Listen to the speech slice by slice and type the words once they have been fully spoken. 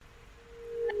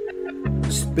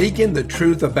Speaking the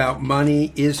truth about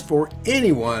money is for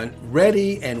anyone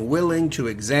ready and willing to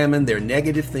examine their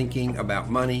negative thinking about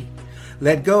money,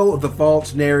 let go of the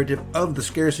false narrative of the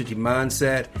scarcity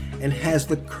mindset, and has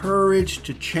the courage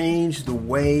to change the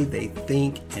way they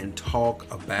think and talk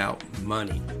about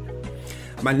money.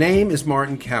 My name is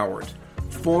Martin Cowart,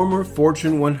 former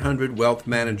Fortune 100 wealth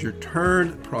manager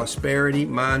turned prosperity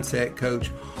mindset coach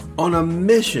on a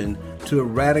mission to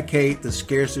eradicate the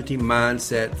scarcity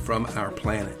mindset from our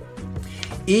planet.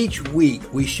 Each week,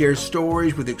 we share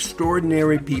stories with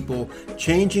extraordinary people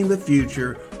changing the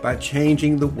future by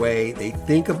changing the way they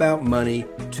think about money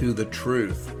to the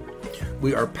truth.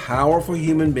 We are powerful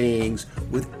human beings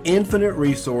with infinite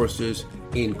resources,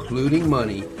 including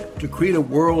money, to create a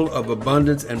world of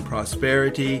abundance and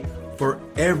prosperity for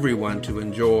everyone to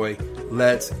enjoy.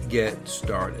 Let's get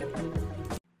started.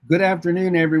 Good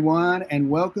afternoon, everyone, and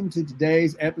welcome to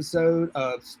today's episode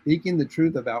of Speaking the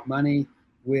Truth About Money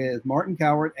with Martin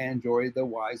Cowart and Joy the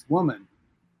Wise Woman.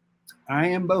 I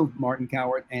am both Martin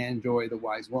Cowart and Joy the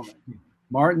Wise Woman.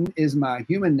 Martin is my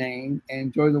human name,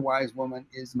 and Joy the Wise Woman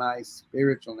is my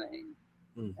spiritual name.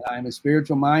 I'm a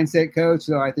spiritual mindset coach,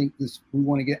 so I think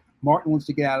Martin wants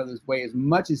to get out of this way as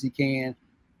much as he can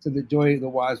so that Joy the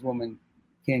Wise Woman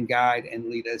can guide and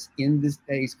lead us in this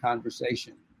day's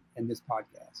conversation and this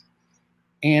podcast.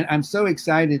 And I'm so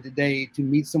excited today to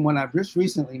meet someone I've just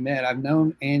recently met. I've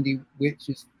known Andy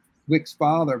Wick's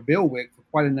father, Bill Wick, for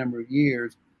quite a number of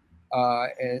years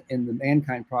in the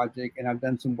Mankind Project, and I've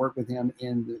done some work with him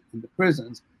in the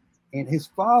prisons. And his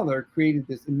father created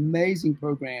this amazing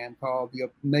program called the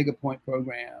Omega Point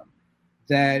Program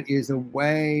that is a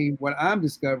way, what I'm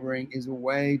discovering is a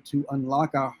way to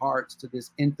unlock our hearts to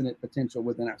this infinite potential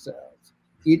within ourselves.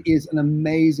 It is an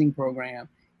amazing program.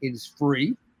 It is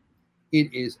free.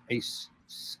 It is a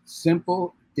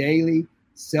simple, daily,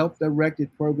 self-directed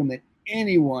program that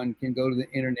anyone can go to the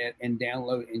internet and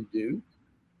download and do.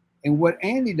 And what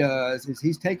Andy does is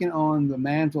he's taken on the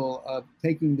mantle of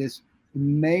taking this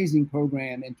amazing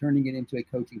program and turning it into a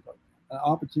coaching program, an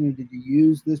opportunity to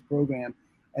use this program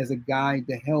as a guide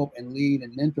to help and lead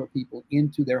and mentor people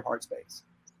into their heart space.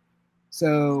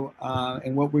 So,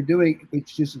 and what we're doing,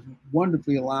 which just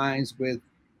wonderfully aligns with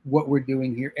what we're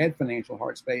doing here at Financial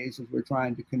Heart Space, is we're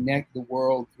trying to connect the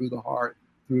world through the heart,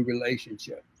 through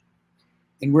relationship.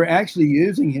 And we're actually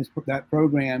using that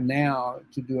program now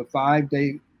to do a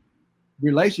 5-day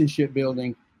relationship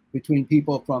building between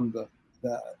people from the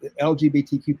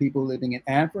LGBTQ people living in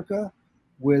Africa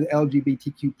with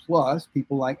LGBTQ plus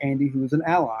people like Andy, who is an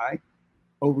ally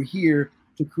over here,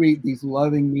 to create these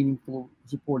loving, meaningful,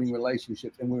 supporting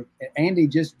relationships. And Andy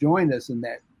just joined us in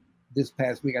that this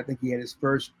past week. I think he had his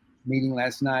first meeting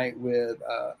last night with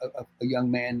a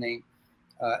young man named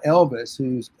Elvis,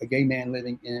 who's a gay man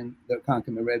living in the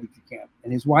Kankama refugee camp.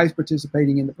 And his wife's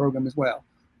participating in the program as well,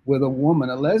 with a woman,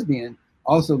 a lesbian,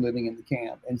 also living in the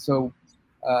camp. And so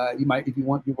you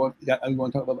want to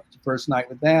talk about your first night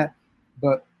with that.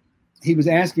 But he was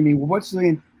asking me, well,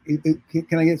 can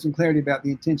I get some clarity about the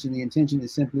intention? The intention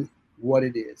is simply what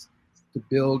it is: to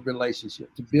build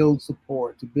relationship, to build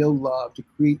support, to build love, to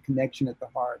create connection at the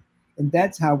heart. And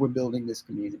that's how we're building this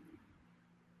community.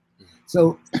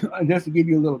 So just to give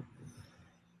you a little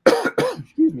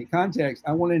context,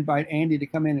 I want to invite Andy to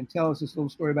come in and tell us this little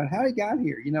story about how he got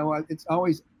here. You know, it's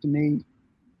always, to me,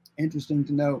 interesting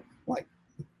to know, like,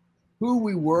 who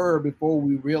we were before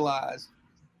we realized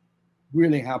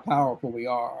really how powerful we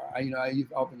are. I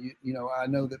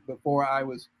know that before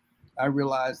I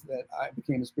realized that I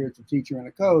became a spiritual teacher and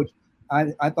a coach,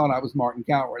 I thought I was Martin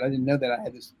Cowart. I didn't know that I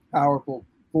had this powerful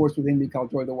force within me called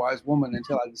Joy the Wise Woman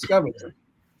until I discovered her.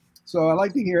 So I'd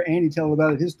like to hear Andy tell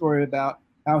about his story about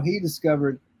how he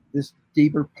discovered this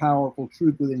deeper, powerful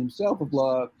truth within himself of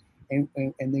love, and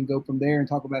then go from there and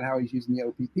talk about how he's using the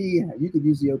OPP and how you could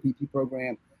use the OPP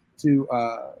program to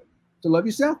love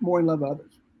yourself more and love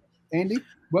others. Andy,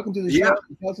 welcome to the show.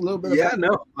 Tell us a little bit about it.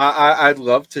 I'd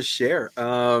love to share.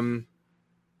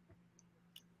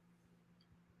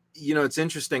 It's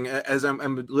interesting. As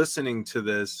I'm listening to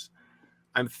this,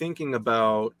 I'm thinking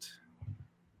about,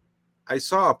 I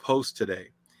saw a post today,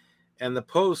 and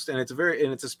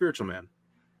it's a spiritual man.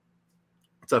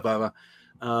 What's up, Ava?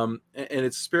 And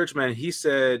it's a spiritual man. He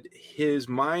said his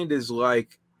mind is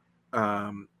like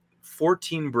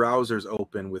 14 browsers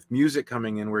open with music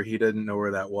coming in where he didn't know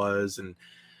where that was, and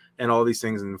all these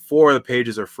things, and 4 of the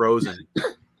pages are frozen.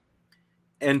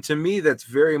 And to me, that's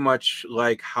very much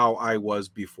like how I was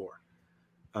before.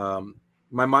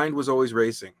 My mind was always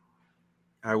racing.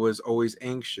 I was always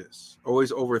anxious,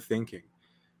 always overthinking.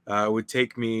 It would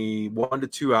take me 1 to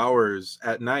 2 hours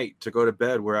at night to go to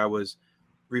bed, where I was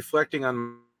reflecting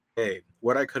on, hey,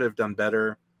 what I could have done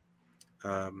better,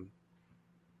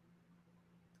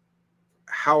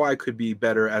 how I could be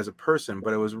better as a person.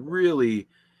 But it was really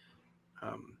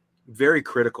very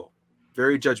critical,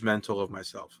 very judgmental of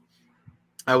myself.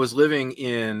 I was living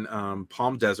in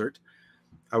Palm Desert.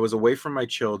 I was away from my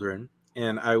children,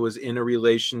 and I was in a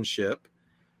relationship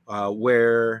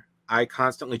where I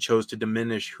constantly chose to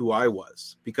diminish who I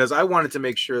was because I wanted to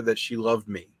make sure that she loved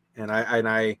me. And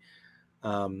I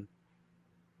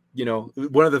you know,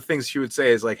 one of the things she would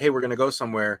say is like, hey, we're going to go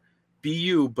somewhere, be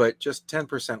you, but just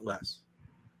 10% less.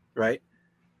 Right.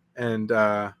 And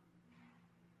I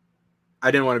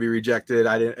didn't want to be rejected.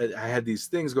 I had these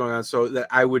things going on, so that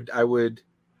I would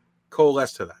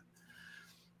coalesce to that.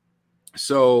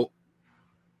 So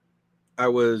I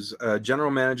was a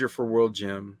general manager for World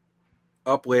Gym,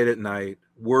 up late at night,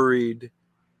 worried,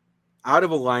 out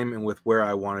of alignment with where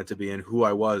I wanted to be and who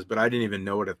I was, but I didn't even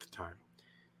know it at the time.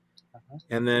 Uh-huh.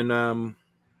 And then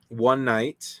one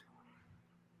night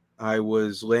I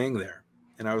was laying there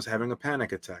and I was having a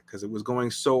panic attack because it was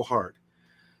going so hard.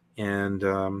 And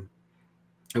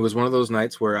it was one of those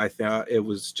nights where I thought it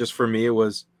was just for me, it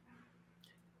was,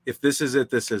 if this is it,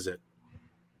 this is it.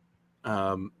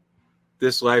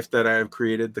 This life that I have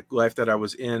created, the life that I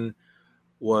was in,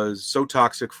 was so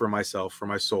toxic for myself, for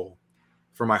my soul,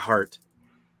 for my heart.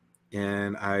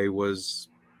 And I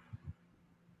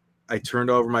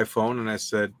turned over my phone and I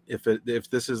said, if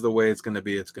this is the way it's going to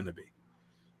be, it's going to be.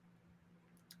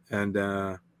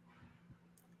 And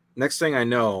next thing I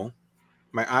know,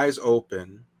 my eyes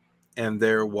open and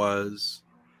there was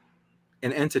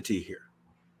an entity here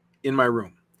in my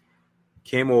room.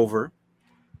 Came over.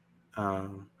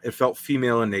 It felt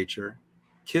female in nature,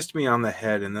 kissed me on the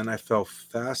head, and then I fell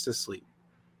fast asleep.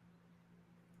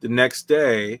 The next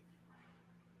day,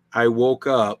 I woke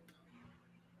up,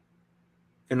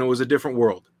 and it was a different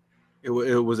world. It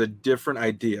was a different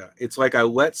idea. It's like I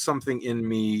let something in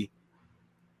me.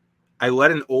 I let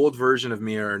an old version of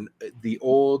me, or the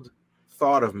old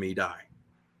thought of me, die.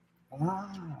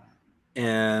 Ah.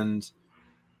 And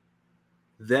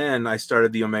then I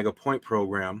started the Omega Point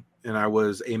program, and I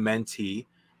was a mentee,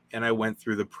 and I went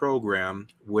through the program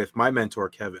with my mentor,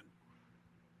 Kevin.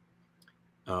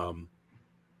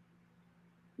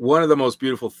 One of the most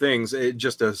beautiful things,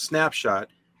 just a snapshot,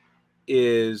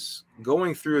 is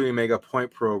going through the Omega Point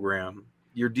program.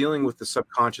 You're dealing with the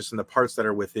subconscious and the parts that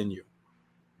are within you.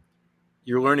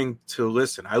 You're learning to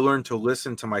listen. I learned to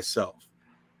listen to myself.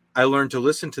 I learned to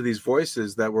listen to these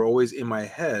voices that were always in my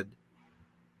head.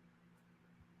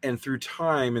 And through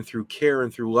time and through care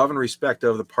and through love and respect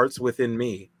of the parts within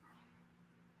me,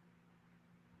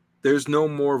 there's no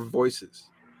more voices.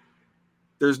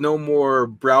 There's no more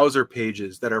browser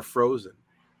pages that are frozen.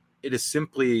 It is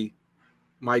simply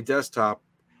my desktop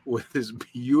with this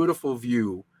beautiful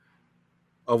view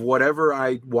of whatever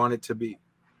I want it to be.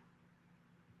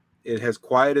 It has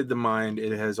quieted the mind.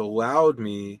 It has allowed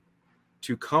me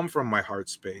to come from my heart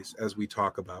space, as you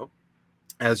talk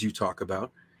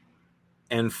about,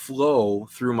 and flow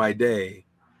through my day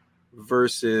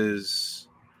versus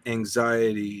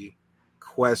anxiety,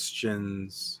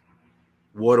 questions.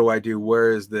 What do I do?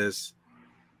 Where is this?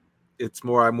 It's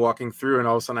more I'm walking through and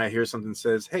all of a sudden I hear something that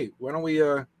says, hey, why don't we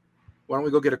go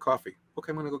get a coffee? Okay,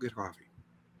 I'm going to go get coffee.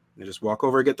 And I just walk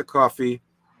over and get the coffee.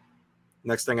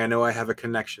 Next thing I know, I have a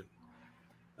connection.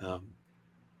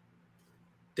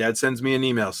 Dad sends me an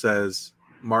email, says,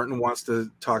 Martin wants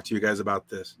to talk to you guys about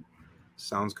this.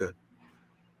 Sounds good.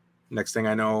 Next thing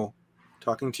I know,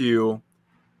 talking to you,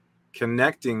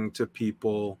 connecting to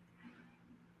people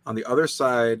on the other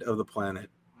side of the planet,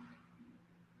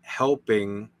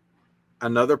 helping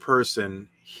another person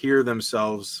hear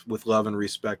themselves with love and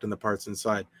respect in the parts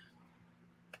inside.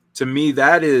 To me,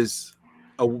 that is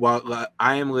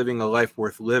I am living a life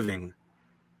worth living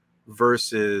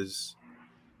versus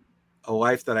a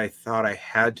life that I thought I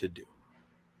had to do.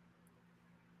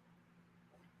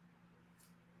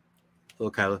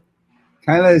 Hello, Kyla.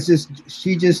 Kyla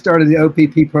she just started the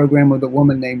OPP program with a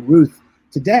woman named Ruth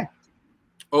today.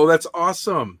 Oh, that's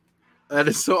awesome. That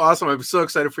is so awesome. I'm so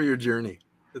excited for your journey.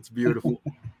 It's beautiful.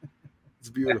 It's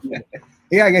beautiful.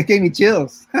 Yeah, it gave me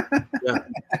chills.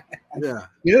 Yeah.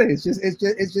 Really, it's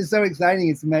just so exciting.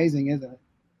 It's amazing, isn't it?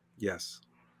 Yes.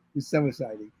 It's so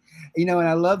exciting. You know, and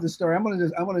I love the story. I want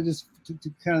to just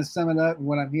kind of sum it up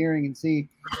what I'm hearing and see.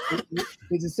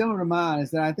 It's a similar to mine.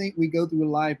 Is that I think we go through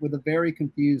life with a very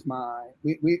confused mind.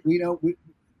 We don't.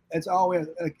 It's always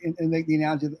and make the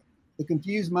analogy. The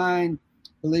confused mind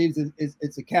believes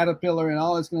it's a caterpillar, and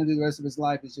all it's going to do the rest of its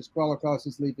life is just crawl across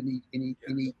this leaf and eat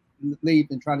leaf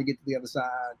and try to get to the other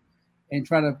side. and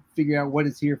try to figure out what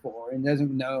it's here for, and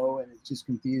doesn't know, and it's just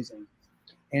confusing.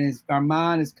 And our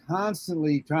mind is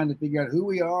constantly trying to figure out who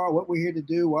we are, what we're here to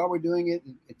do, why we're doing it,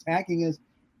 and attacking us,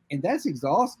 and that's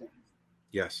exhausting.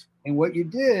 Yes. And what you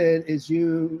did is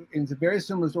and it's a very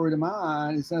similar story to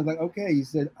mine. It sounds like, okay, you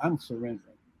said, I'm surrendering.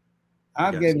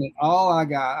 I've given it all I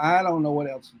got. I don't know what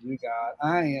else to do, God.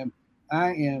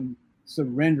 I am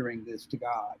surrendering this to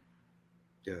God.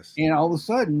 Yes. And all of a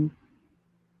sudden,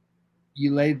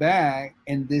 you lay back,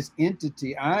 and this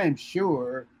entity, I am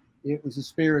sure it was a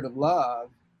spirit of love.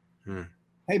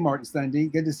 Hey, Martin Sunday,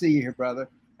 good to see you here, brother.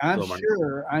 I'm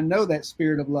sure I know that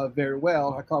spirit of love very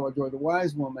well. I call her Joy the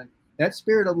Wise Woman. That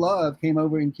spirit of love came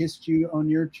over and kissed you on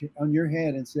your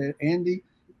head and said, Andy,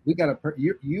 we got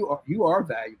you are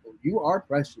valuable. You are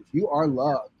precious. You are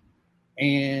loved.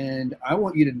 And I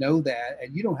want you to know that.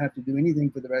 And you don't have to do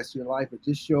anything for the rest of your life, but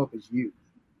just show up as you.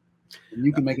 And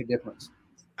you can make a difference.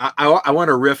 I want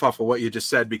to riff off of what you just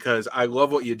said, because I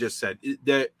love what you just said.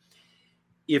 That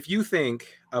if you think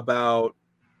about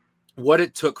what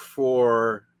it took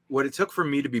for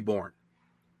me to be born,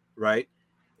 right?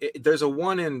 There's a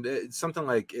one in something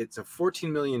like it's a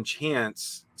 14 million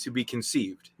chance to be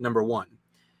conceived, number one.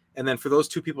 And then for those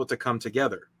two people to come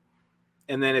together.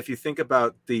 And then if you think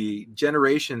about the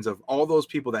generations of all those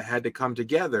people that had to come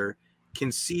together,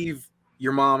 conceive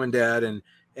your mom and dad and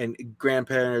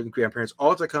grandparents,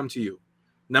 all to come to you.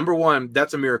 Number one,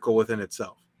 that's a miracle within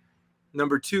itself.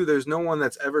 Number two, there's no one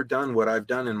that's ever done what I've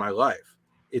done in my life.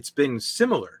 It's been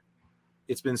similar.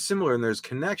 And there's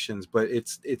connections, but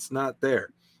it's not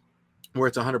there where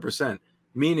it's 100%.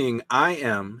 Meaning I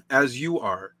am, as you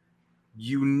are,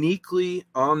 uniquely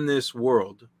on this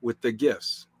world with the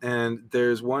gifts. And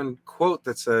there's one quote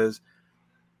that says,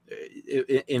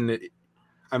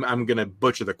 I'm going to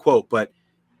butcher the quote, but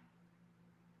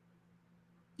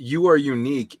you are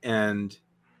unique, and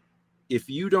if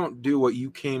you don't do what you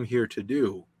came here to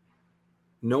do,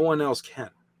 no one else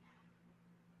can.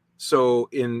 So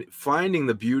in finding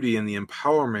the beauty and the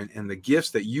empowerment and the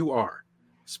gifts that you are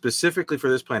specifically for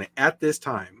this planet at this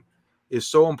time is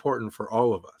so important for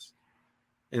all of us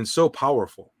and so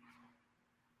powerful.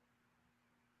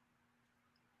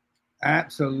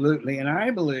 Absolutely. And I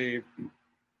believe,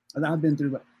 and I've been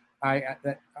through,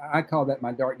 I call that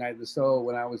my dark night of the soul.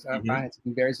 When I had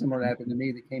something very similar happen to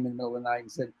me that came in the middle of the night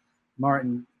and said,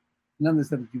 Martin, none of the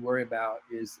stuff that you worry about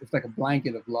it's like a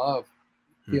blanket of love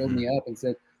filled me up and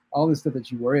said, all the stuff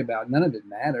that you worry about, none of it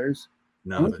matters.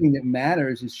 The only thing that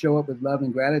matters is show up with love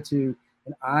and gratitude,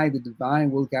 and I, the divine,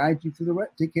 will guide you through the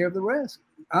rest, take care of the rest.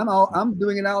 I'm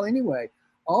doing it all anyway.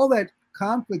 All that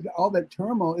conflict, all that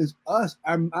turmoil is us,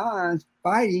 our minds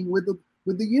fighting with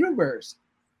the universe,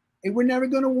 and we're never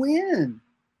going to win.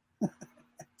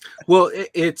 Well,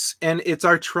 it's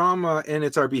our trauma and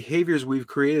it's our behaviors we've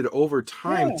created over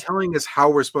time telling us how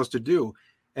we're supposed to do.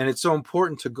 And it's so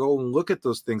important to go and look at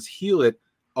those things, heal it,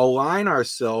 align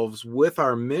ourselves with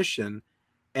our mission,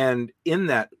 and in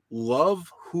that,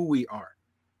 love who we are.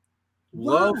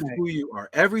 Love who you are.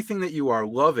 Everything that you are,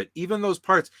 love it. Even those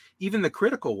parts, even the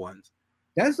critical ones.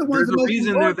 That's the ones. There's a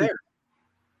reason they're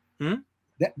there.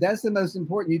 That's the most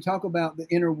important. You talk about the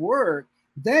inner work.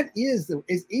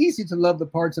 It's easy to love the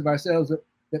parts of ourselves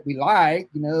that we like,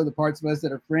 the parts of us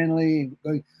that are friendly,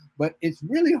 but it's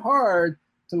really hard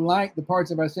to like the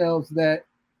parts of ourselves that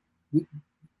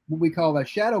what we call our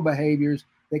shadow behaviors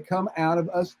that come out of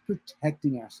us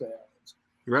protecting ourselves.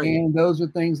 Right. And those are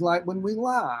things like when we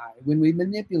lie, when we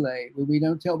manipulate, when we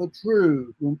don't tell the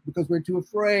truth, because we're too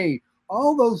afraid.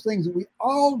 All those things that we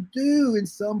all do in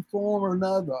some form or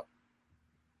another.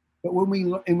 But when we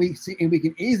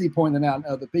can easily point them out and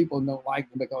other people don't like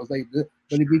them because they do.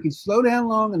 But if we can slow down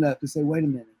long enough to say, wait a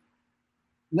minute,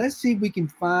 let's see if we can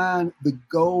find the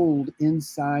gold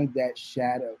inside that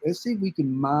shadow. Let's see if we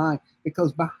can mine,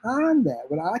 because behind that,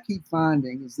 what I keep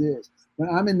finding is this: when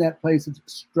I'm in that place of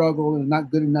struggle and I'm not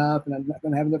good enough and I'm not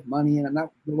going to have enough money and I'm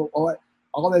not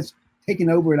all that's taking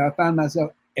over, and I find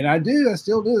myself, and I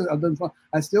still do.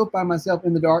 I still find myself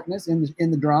in the darkness,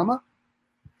 in the drama.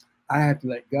 I have to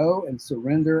let go and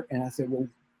surrender. And I said, well,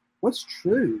 what's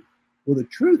true? Well, the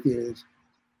truth is,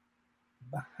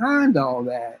 behind all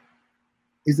that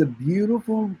is a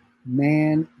beautiful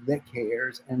man that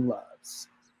cares and loves.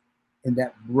 And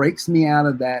that breaks me out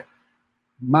of that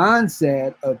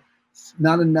mindset of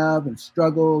not enough and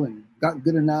struggle and not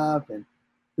good enough. And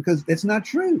because it's not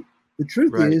true. The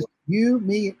truth is, you,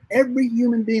 me, every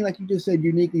human being, like you just said,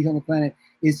 uniquely on the planet,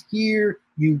 is here.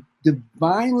 You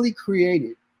divinely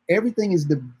created. Everything is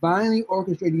divinely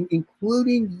orchestrated,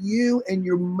 including you and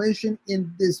your mission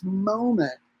in this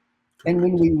moment. And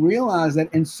when we realize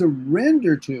that and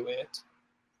surrender to it,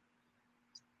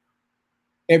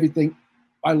 everything,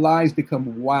 our lives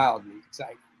become wildly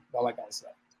exciting. All I gotta say.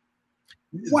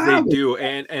 They do,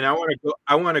 and I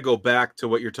want to go back to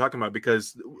what you're talking about,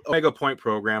 because Omega Point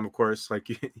program, of course, like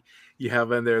you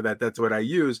have in there, that's what I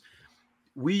use.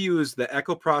 We use the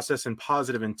echo process and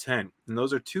positive intent, and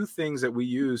those are two things that we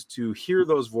use to hear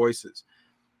those voices.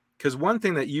 Because one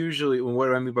thing that usually,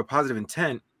 what I mean by positive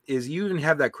intent, is you even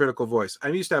have that critical voice. I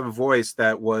used to have a voice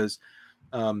that was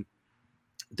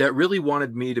that really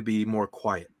wanted me to be more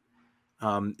quiet.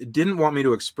 It didn't want me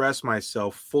to express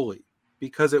myself fully,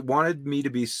 because it wanted me to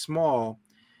be small.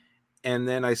 And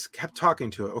then I kept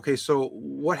talking to it. Okay, so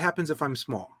what happens if I'm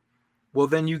small? Well,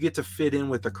 then you get to fit in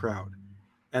with the crowd,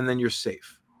 and then you're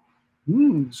safe.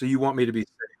 So you want me to be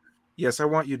safe? Yes, I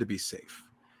want you to be safe.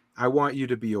 I want you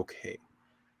to be okay.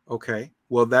 Okay,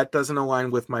 well, that doesn't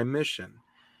align with my mission.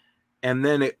 And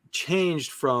then it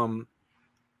changed from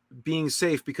being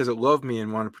safe because it loved me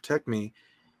and wanted to protect me.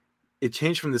 It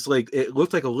changed from this, like, it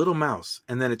looked like a little mouse,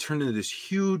 and then it turned into this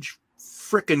huge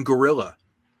freaking gorilla.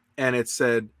 And it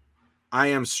said, I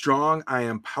am strong, I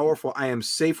am powerful, I am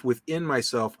safe within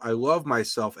myself, I love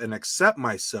myself and accept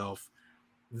myself.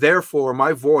 Therefore,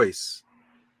 my voice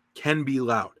can be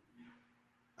loud.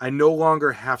 I no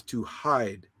longer have to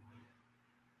hide.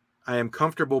 I am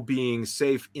comfortable being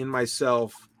safe in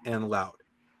myself and loud.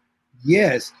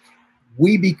 Yes,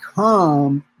 we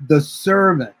become the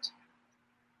servant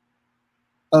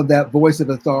of that voice of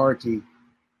authority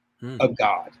of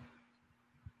God.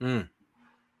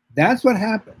 That's what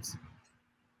happens.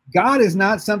 God is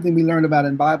not something we learned about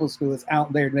in Bible school. It's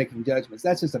out there making judgments.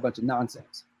 That's just a bunch of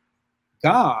nonsense.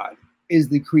 God is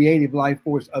the creative life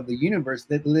force of the universe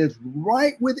that lives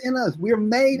right within us. We're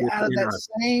made out of that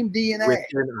same DNA.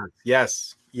 Within us.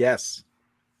 Yes, yes,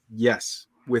 yes,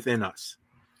 within us.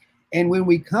 And when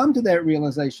we come to that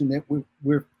realization that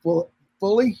we're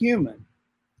fully human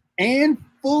and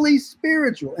fully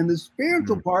spiritual, and the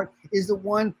spiritual part is the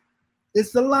one,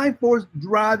 it's the life force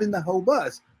driving the whole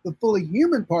bus. The fully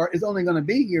human part is only going to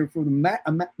be here for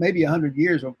maybe 100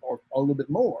 years or a little bit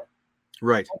more.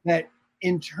 Right. That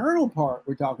internal part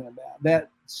we're talking about, that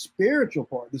spiritual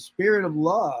part, the spirit of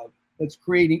love that's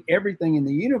creating everything in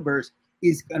the universe,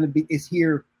 is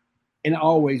here and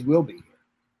always will be here.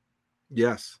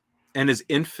 Yes. And is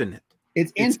infinite.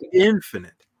 It's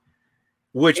infinite.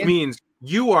 Which means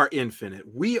you are infinite.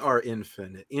 We are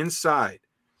infinite inside.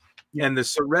 Yeah. And the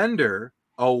surrender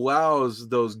allows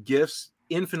those gifts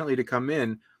infinitely to come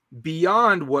in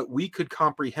beyond what we could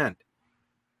comprehend.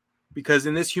 Because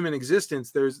in this human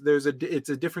existence, it's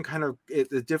a different kind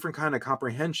of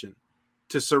comprehension.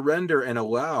 To surrender and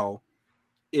allow,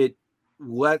 it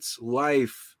lets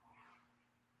life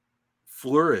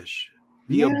flourish,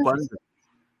 be abundant,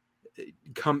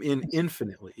 come in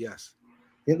infinitely. Yes,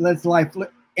 it lets life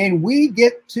and we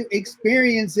get to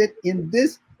experience it in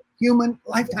this human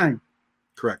lifetime.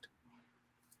 Correct.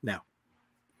 Now,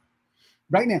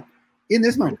 right now, in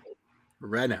this moment,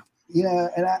 right now. Yeah,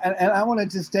 and I want to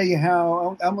just tell you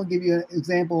how I'm going to give you an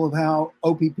example of how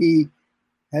OPP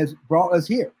has brought us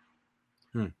here.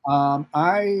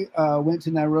 I went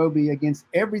to Nairobi against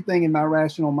everything in my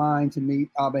rational mind to meet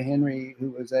Abba Henry,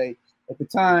 who was at the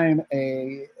time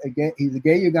he's a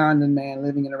gay Ugandan man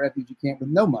living in a refugee camp with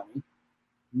no money,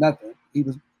 nothing. He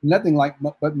was nothing like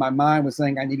what my mind was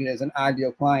saying I needed as an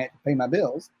ideal client to pay my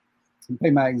bills and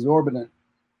pay my exorbitant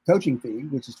coaching fee,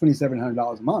 which is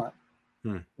 $2,700 a month.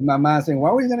 In my mind saying,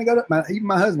 why were you going to go to even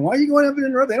my husband? Why are you going up in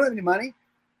the road? They don't have any money.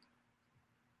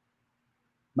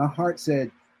 My heart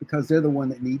said, because they're the one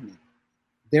that need me.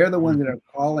 They're the ones that are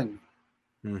calling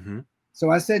me. So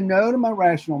I said no to my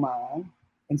rational mind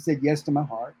and said yes to my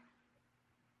heart.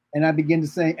 And I began to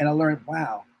say, and I learned,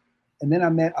 wow. And then I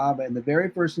met Abba. And the very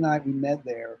first night we met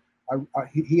there,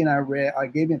 he and I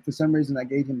gave him, for some reason, I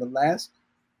gave him the last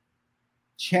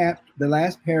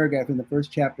paragraph in the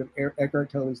first chapter of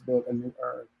Eckhart Tolle's book, A New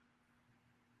Earth.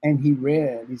 And he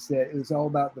said, it was all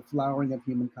about the flowering of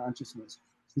human consciousness.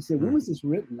 He said, when was this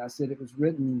written? I said, it was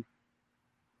written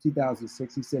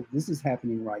 2006. He said, this is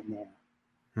happening right now.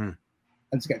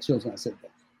 I just got chills when I said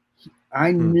that.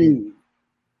 I knew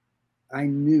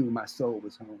my soul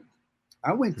was home.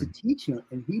 I went to teach him,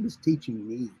 and he was teaching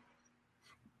me.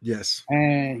 Yes.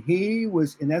 And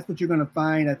that's what you're going to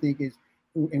find, I think, is,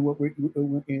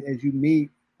 and as you meet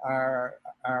our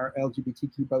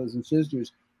LGBTQ brothers and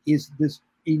sisters, is this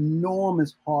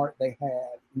enormous heart they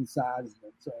have inside of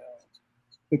themselves,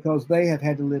 because they have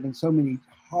had to live in so many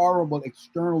horrible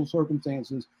external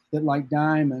circumstances that, like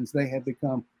diamonds, they have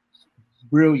become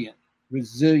brilliant,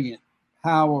 resilient,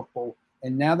 powerful,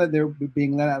 and now that they're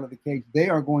being let out of the cage, they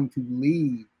are going to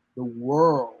lead the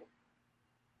world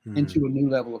into a new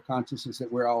level of consciousness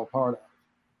that we're all part of.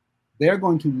 They're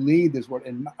going to lead this world.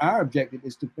 And our objective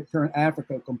is to turn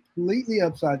Africa completely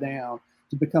upside down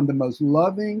to become the most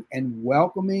loving and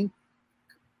welcoming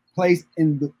place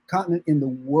in the continent, in the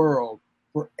world,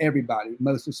 for everybody,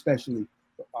 most especially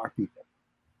for our people.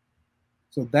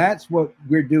 So that's what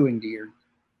we're doing, dear.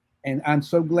 And I'm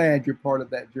so glad you're part of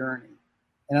that journey.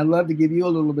 And I'd love to give you a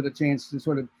little bit of chance to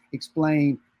sort of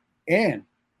explain. And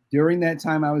during that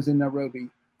time I was in Nairobi,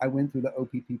 I went through the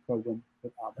OPP program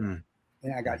with Abba,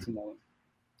 and I got to know him.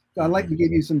 So I'd like to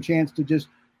give you some chance to just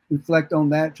reflect on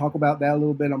that, talk about that a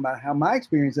little bit, about how my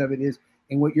experience of it is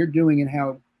and what you're doing and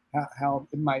how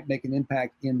it might make an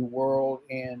impact in the world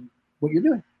and what you're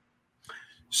doing.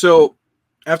 So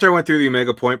after I went through the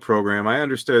Omega Point program, I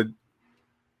understood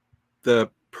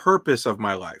the purpose of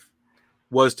my life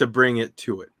was to bring it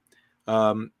to it,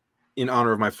 in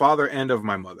honor of my father and of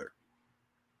my mother.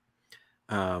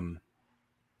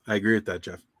 I agree with that,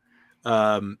 Jeff.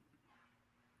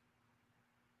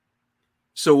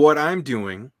 So what I'm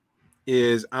doing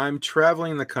is I'm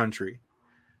traveling the country.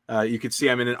 You can see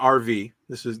I'm in an RV.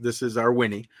 This is our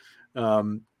Winnie.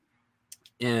 And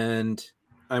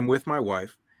I'm with my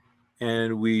wife,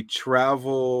 and we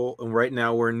travel. And right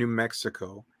now we're in New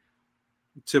Mexico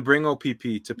to bring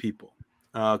OPP to people.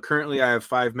 Currently, I have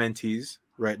 5 mentees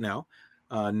right now.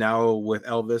 Now with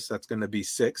Elvis, that's going to be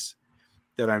 6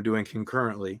 that I'm doing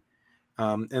concurrently.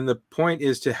 And the point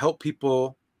is to help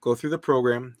people go through the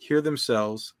program, hear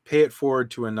themselves, pay it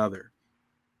forward to another.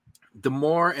 The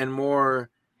more and more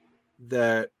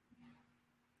that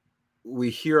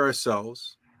we hear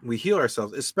ourselves, we heal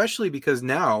ourselves, especially because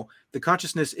now the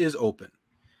consciousness is open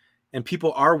and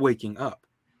people are waking up.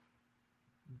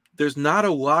 There's not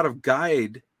a lot of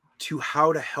guide to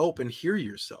how to help and hear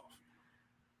yourself,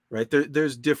 right?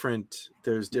 There's different,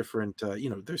 there's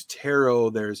tarot,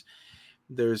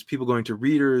 there's people going to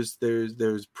readers,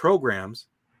 there's programs,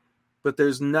 but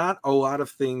there's not a lot of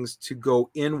things to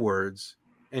go inwards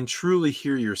and truly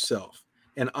hear yourself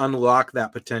and unlock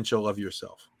that potential of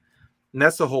yourself. And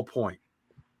that's the whole point.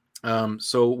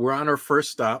 So we're on our first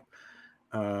stop.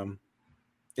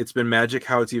 It's been magic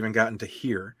how it's even gotten to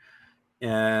here.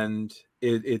 And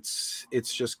it's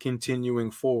just continuing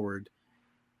forward.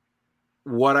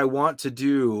 What I want to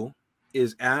do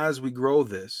is, as we grow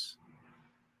this,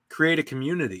 create a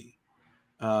community.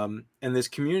 And this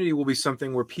community will be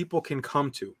something where people can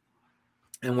come to.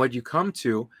 And what you come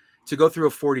to go through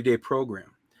a 40-day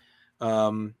program.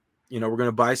 We're going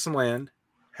to buy some land,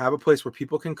 have a place where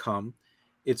people can come.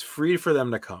 It's free for them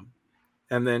to come.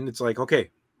 And then it's like, okay,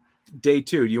 day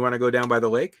 2, do you want to go down by the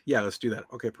lake? Yeah, let's do that.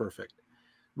 Okay, perfect.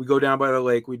 We go down by the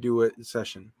lake. We do a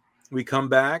session. We come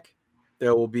back.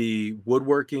 There will be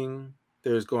woodworking.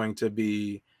 There's going to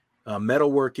be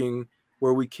metalworking,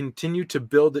 where we continue to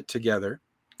build it together,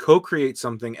 co-create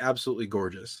something absolutely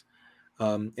gorgeous,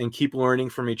 and keep learning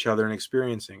from each other and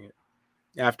experiencing it.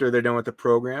 After they're done with the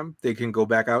program, they can go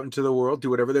back out into the world, do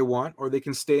whatever they want, or they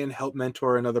can stay and help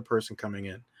mentor another person coming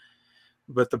in.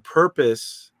 But the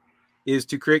purpose is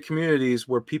to create communities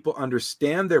where people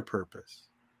understand their purpose,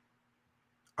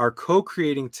 are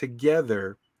co-creating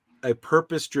together a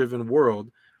purpose-driven world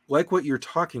like what you're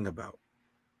talking about.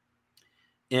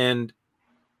 And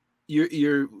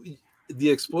you're the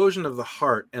explosion of the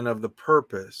heart and of the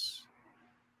purpose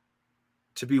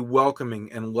to be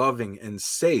welcoming and loving and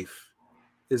safe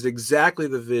is exactly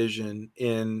the vision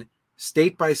in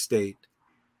state by state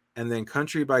and then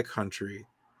country by country,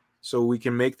 so we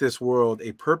can make this world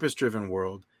a purpose-driven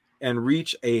world and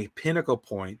reach a pinnacle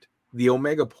point, the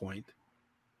Omega point,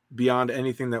 beyond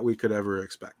anything that we could ever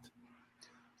expect.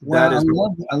 Well,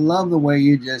 I love the way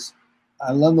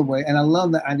I love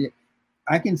the idea.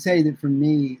 I can say that for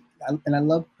me, I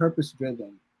love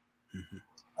purpose-driven,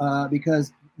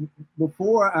 because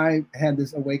before I had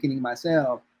this awakening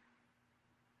myself,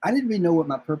 I didn't really know what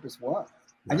my purpose was.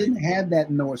 Right. I didn't have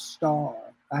that North Star.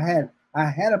 I had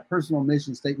a personal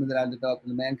mission statement that I developed in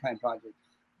the Mankind Project,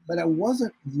 but I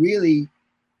wasn't really,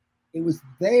 it was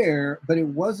there, but I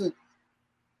wasn't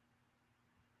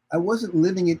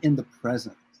living it in the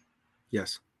present.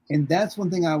 Yes. And that's one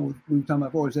thing we were talking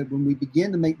about before, is that when we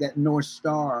begin to make that North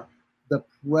Star the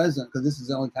present, because this is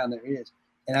the only time there is,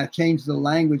 and I changed the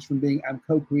language from being I'm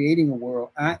co-creating a world.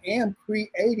 I am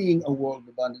creating a world of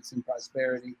abundance and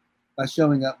prosperity by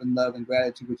showing up in love and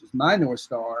gratitude, which is my North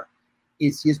Star.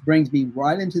 It just brings me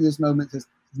right into this moment. Says,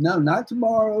 no, not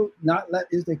tomorrow,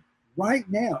 right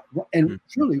now. And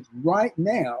truly, right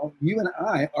now, you and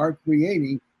I are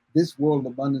creating this world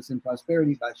of abundance and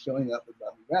prosperity by showing up with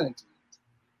love and gratitude.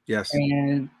 Yes.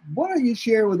 And why don't you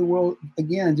share with the world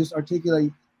again? Just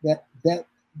articulate that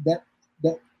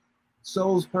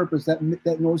soul's purpose, that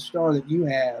North Star that you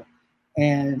have,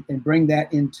 and bring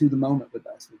that into the moment with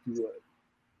us, if you would.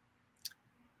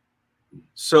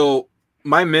 So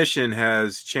my mission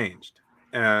has changed.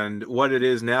 And what it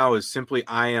is now is simply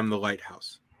I am the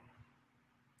lighthouse.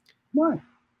 Why?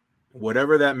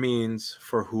 Whatever that means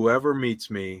for whoever meets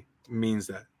me means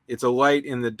that. It's a light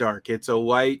in the dark. It's a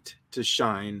light to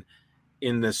shine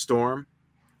in the storm,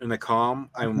 in the calm.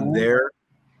 I'm there,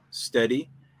 steady.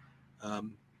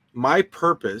 My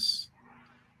purpose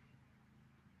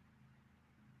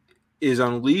is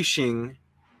unleashing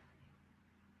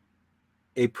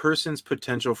a person's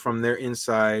potential from their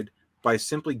inside by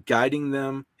simply guiding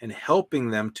them and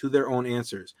helping them to their own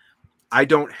answers. I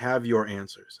don't have your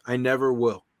answers. I never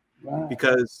will. Wow.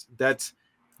 Because that's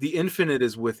the infinite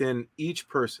is within each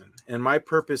person. And my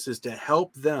purpose is to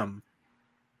help them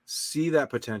see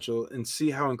that potential and see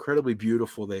how incredibly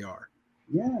beautiful they are.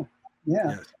 Yeah. Yeah.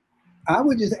 Yes. I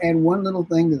would just add one little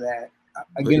thing to that.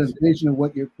 I get a vision of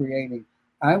what you're creating.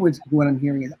 What I'm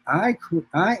hearing is I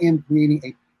am creating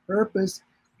a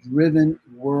purpose-driven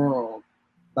world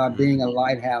by being a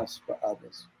lighthouse for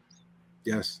others.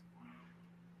 Yes.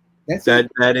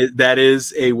 That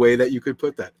is a way that you could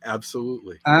put that.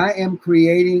 Absolutely. I am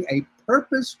creating a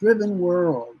purpose-driven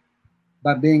world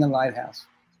by being a lighthouse.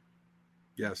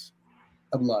 Yes.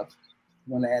 Of love.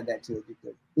 You want to add that to it, you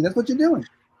could. But that's what you're doing.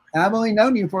 I've only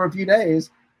known you for a few days,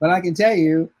 but I can tell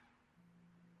you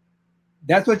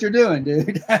that's what you're doing,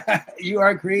 dude. You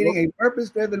are creating a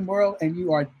purpose-driven world, and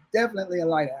you are definitely a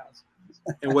lighthouse.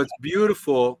 And what's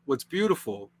beautiful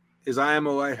is I am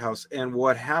a lighthouse. And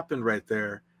what happened right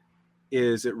there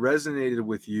is it resonated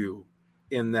with you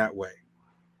in that way.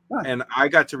 Right. And I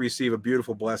got to receive a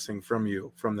beautiful blessing from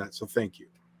you from that. So thank you.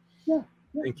 Yeah.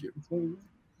 Thank you.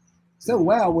 So,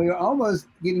 wow, we're almost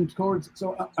getting towards,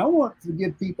 so I want to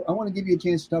give you a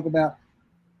chance to talk about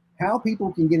how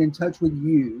people can get in touch with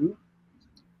you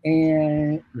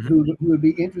and who would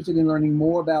be interested in learning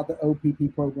more about the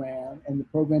OPP program and the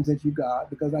programs that you got,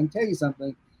 because I can tell you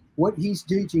something, what he's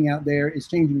teaching out there is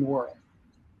changing the world.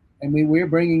 And we're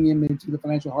bringing him into the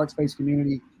financial heart space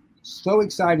community so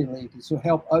excitedly to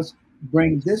help us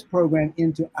bring this program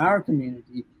into our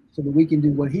community so that we can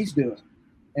do what he's doing.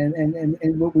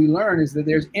 And what we learn is that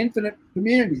there's infinite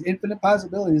communities, infinite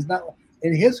possibilities. It's not,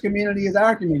 and his community is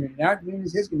our community, and our community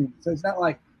is his community. So it's not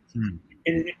like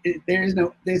there's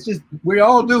just, we're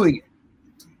all doing it.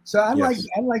 So I'd like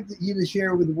you to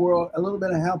share with the world a little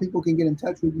bit of how people can get in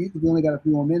touch with you, because we only got a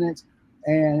few more minutes,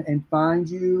 and find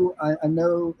you. I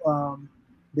know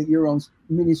that you're on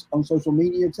social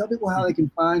media. Tell people how they can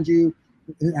find you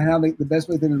and how the best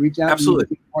way for them to reach out Absolutely. to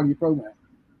you to be part of your program.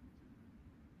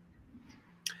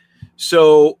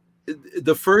 So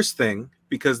the first thing,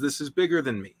 because this is bigger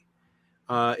than me,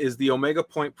 is the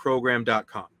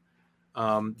omegapointprogram.com.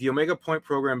 The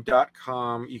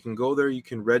omegapointprogram.com, you can go there, you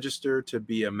can register to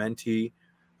be a mentee,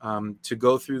 to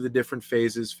go through the different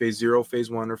phases, phase 0, phase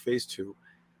 1, or phase 2.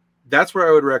 That's where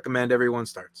I would recommend everyone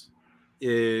starts,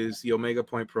 is the Omega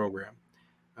Point program.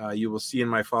 You will see in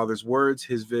my father's words,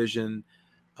 his vision,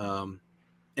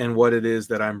 and what it is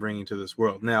that I'm bringing to this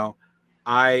world. Now,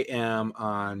 I am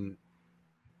on,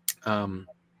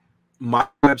 my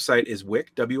website is WICH,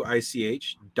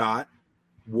 WICH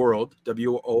 .world,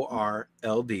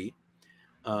 WORLD.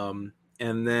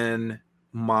 And then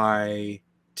my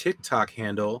TikTok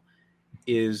handle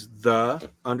is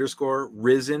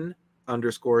 _risen_sun,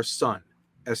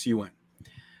 SUN.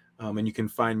 And you can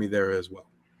find me there as well.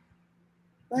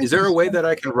 Is there a way that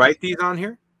I can write these on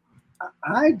here?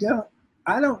 I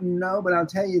don't know, but I'll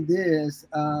tell you this.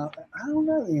 I don't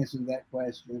know the answer to that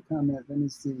question. Comment. Let me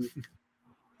see.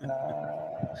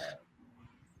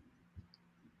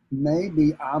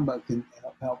 Maybe Abba can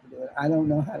help with it. I don't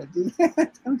know how to do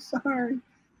that. I'm sorry.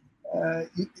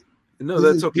 No,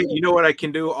 that's okay. You know what I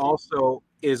can do also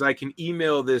is I can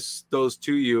email those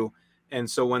to you, and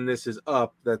so when this is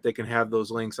up, that they can have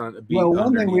those links on.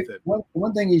 One thing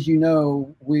is,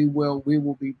 we will be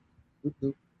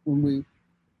when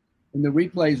the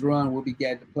replays run, we'll be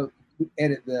glad to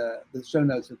edit the show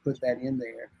notes and put that in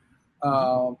there.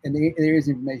 And there is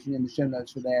information in the show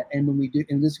notes for that. And when we do,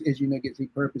 and this, as you know, gets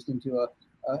repurposed into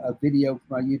a video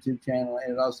from our YouTube channel,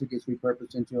 and it also gets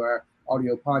repurposed into our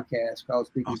audio podcast called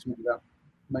Speaking About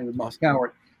Money with Moss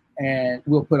Coward. And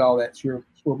we'll put all that.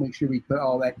 We'll make sure we put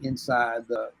all that inside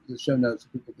the show notes so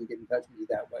people can get in touch with you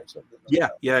that way. So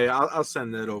I'll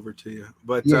send that over to you.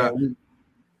 But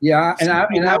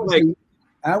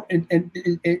I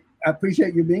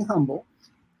appreciate you being humble,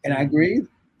 and I agree.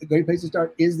 A great place to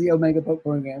start is the Omega Poke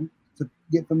program, to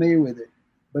get familiar with it.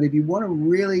 But if you want to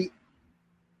really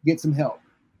get some help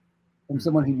from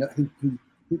someone who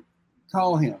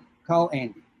call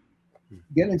Andy,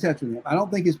 get in touch with him. I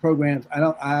don't think his programs. I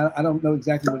don't know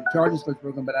exactly what he charges for his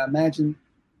program, but I imagine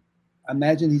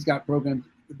he's got programs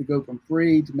to go from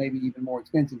free to maybe even more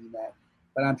expensive than that.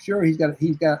 But I'm sure he's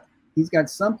got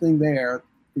something there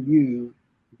for you.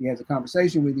 If he has a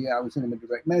conversation with you, I would send him a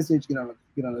direct message, get on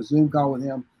a Zoom call with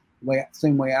him,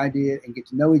 same way I did, and get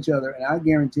to know each other. And I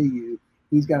guarantee you,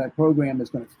 he's got a program that's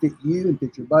going to fit you and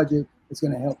fit your budget. It's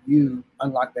going to help you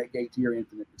unlock that gate to your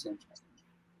infinite potential.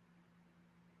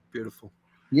 Beautiful.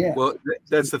 Yeah. Well,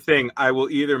 that's the thing. I will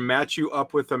either match you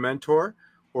up with a mentor,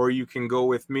 or you can go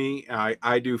with me.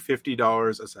 I do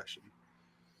 $50 a session.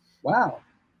 Wow.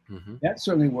 Mm-hmm. That's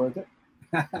certainly worth it.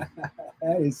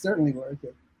 That is certainly worth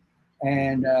it.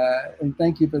 And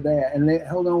thank you for that. And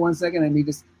hold on one second. Let me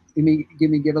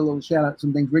give a little shout out to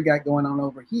some things we got going on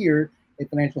over here at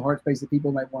Financial Heart Space that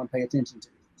people might want to pay attention to.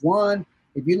 One,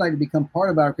 if you'd like to become part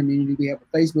of our community, we have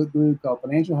a Facebook group called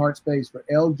Financial Heart Space for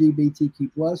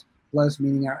LGBTQ+, plus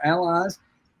meaning our allies,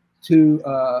 to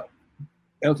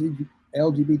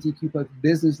LGBTQ+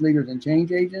 business leaders and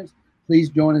change agents. Please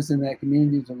join us in that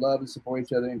community to love and support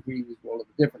each other and create this world of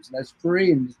a difference. And that's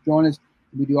free. And just join us.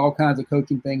 We do all kinds of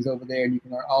coaching things over there. And you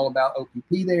can learn all about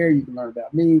OPP there. You can learn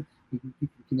about me. You can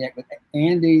connect with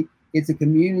Andy. It's a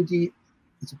community.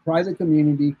 It's a private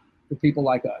community for people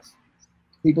like us,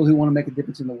 people who want to make a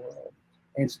difference in the world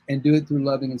and do it through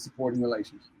loving and supporting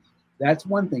relationships. That's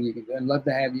one thing you can do. I'd love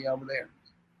to have you over there.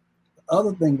 The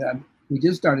other thing that we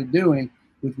just started doing,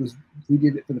 which was we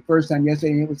did it for the first time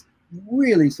yesterday, and it was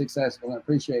really successful, and I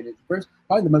appreciate it.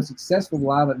 Probably the most successful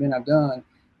live event I've done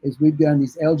is we've done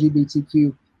these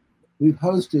LGBTQ. We've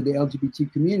hosted the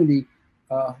LGBT community,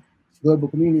 global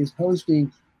community is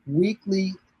hosting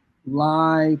weekly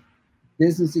live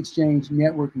business exchange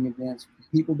networking events for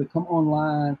people to come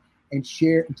online and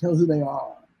share and tell who they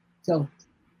are, tell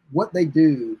what they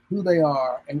do, who they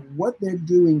are, and what they're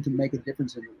doing to make a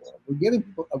difference in the world. We're giving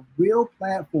people a real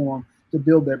platform to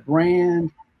build their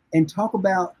brand and talk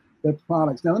about their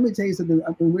products. Now, let me tell you something.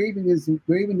 We're even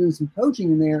doing some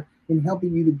coaching in there in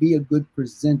helping you to be a good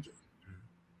presenter.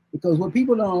 Because what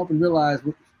people don't often realize,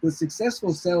 what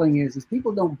successful selling is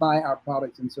people don't buy our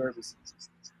products and services.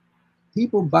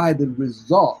 People buy the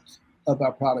results of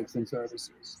our products and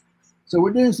services. So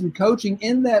we're doing some coaching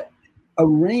in that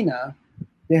arena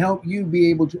to help you be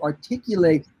able to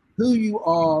articulate who you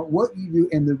are, what you do,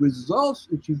 and the results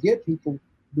that you get people,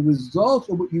 the results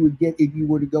of what you would get if you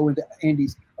were to go into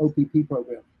Andy's OPP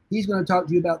program. He's going to talk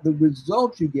to you about the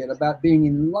results you get, about being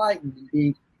enlightened and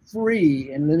being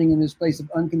free and living in this place of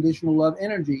unconditional love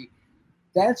energy.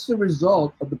 That's the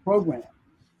result of the program.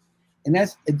 And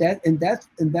that's the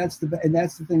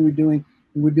thing we're doing.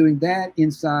 We're doing that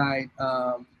inside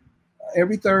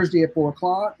every Thursday at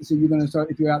 4:00. So you're going to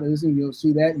start, if you're out there listening, you'll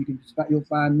see that. You'll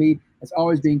find me. It's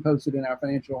always being posted in our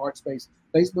Financial Heart Space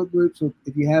Facebook group. So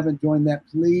if you haven't joined that,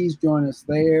 please join us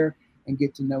there and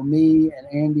get to know me and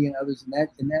Andy and others in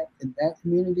that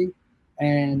community.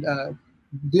 And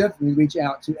definitely reach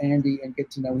out to Andy and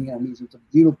get to know him. He's a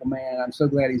beautiful man. I'm so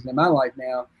glad he's in my life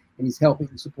now, and he's helping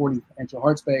and supporting Financial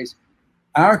Heart Space,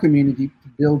 our community, to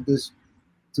build this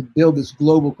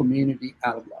global community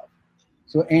out of love.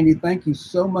 So Andy, thank you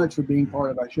so much for being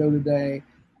part of our show today.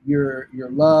 Your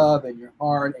love and your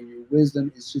heart and your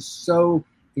wisdom is just so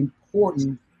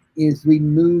important as we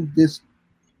move this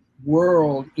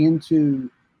world into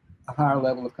a higher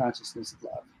level of consciousness of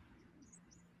love.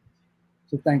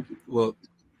 So thank you. Well,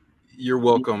 you're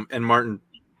welcome. And Martin,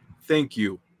 thank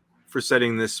you for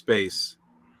setting this space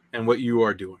and what you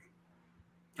are doing.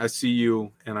 I see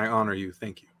you and I honor you.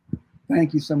 Thank you.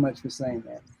 Thank you so much for saying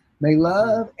that. May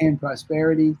love and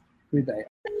prosperity prevail.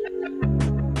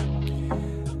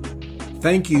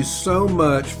 Thank you so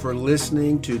much for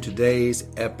listening to today's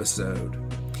episode.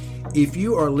 If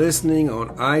you are listening on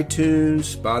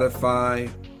iTunes,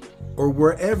 Spotify, or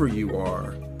wherever you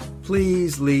are,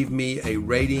 please leave me a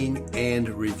rating and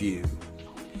review.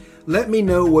 Let me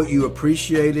know what you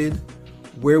appreciated,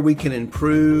 where we can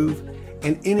improve,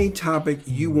 and any topic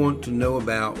you want to know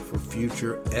about for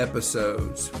future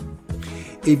episodes.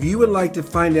 If you would like to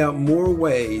find out more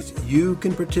ways you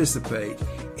can participate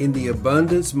in the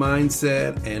abundance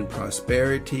mindset and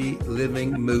prosperity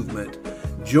living movement,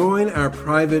 join our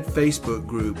private Facebook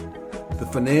group, the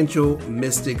Financial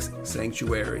Mystics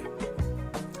Sanctuary.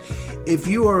 If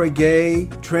you are a gay,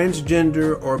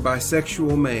 transgender, or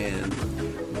bisexual man,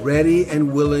 ready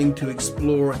and willing to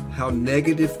explore how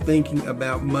negative thinking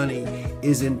about money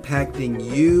is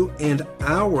impacting you and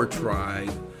our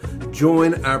tribe,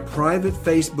 join our private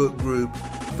Facebook group,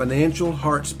 financial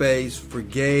heart space for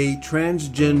gay,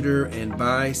 transgender, and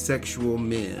bisexual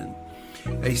men.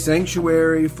 A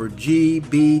sanctuary for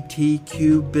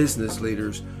GBTQ business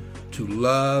leaders to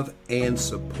love and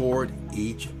support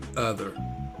each other.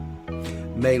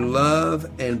 May love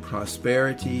and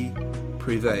prosperity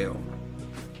prevail.